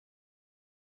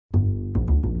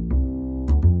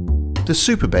The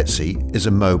SuperBetsy is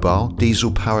a mobile,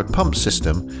 diesel-powered pump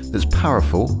system that's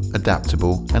powerful,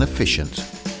 adaptable and efficient.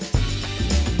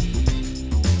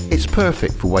 It's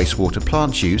perfect for wastewater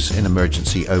plant use in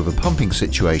emergency overpumping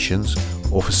situations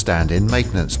or for stand-in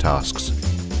maintenance tasks.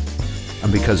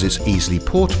 And because it's easily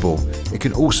portable, it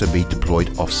can also be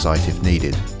deployed off-site if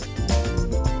needed.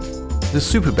 The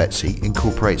SuperBetsy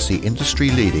incorporates the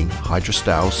industry-leading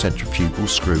Hidrostal Centrifugal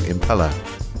Screw Impeller.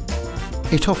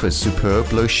 It offers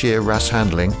superb low-shear RAS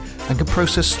handling and can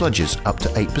process sludges up to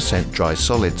 8% dry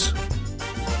solids.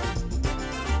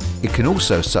 It can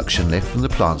also suction lift from the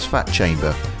plant's fat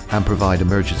chamber and provide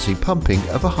emergency pumping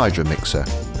of a HidroMixer.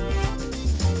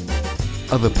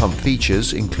 Other pump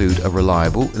features include a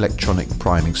reliable electronic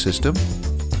priming system,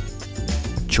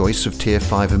 choice of Tier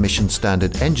 5 Emission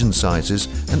Standard engine sizes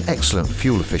and excellent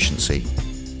fuel efficiency,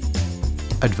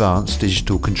 advanced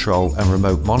digital control and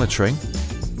remote monitoring,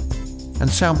 and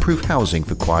soundproof housing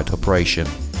for quiet operation,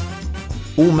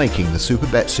 all making the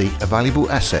SuperBetsy a valuable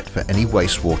asset for any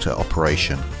wastewater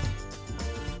operation.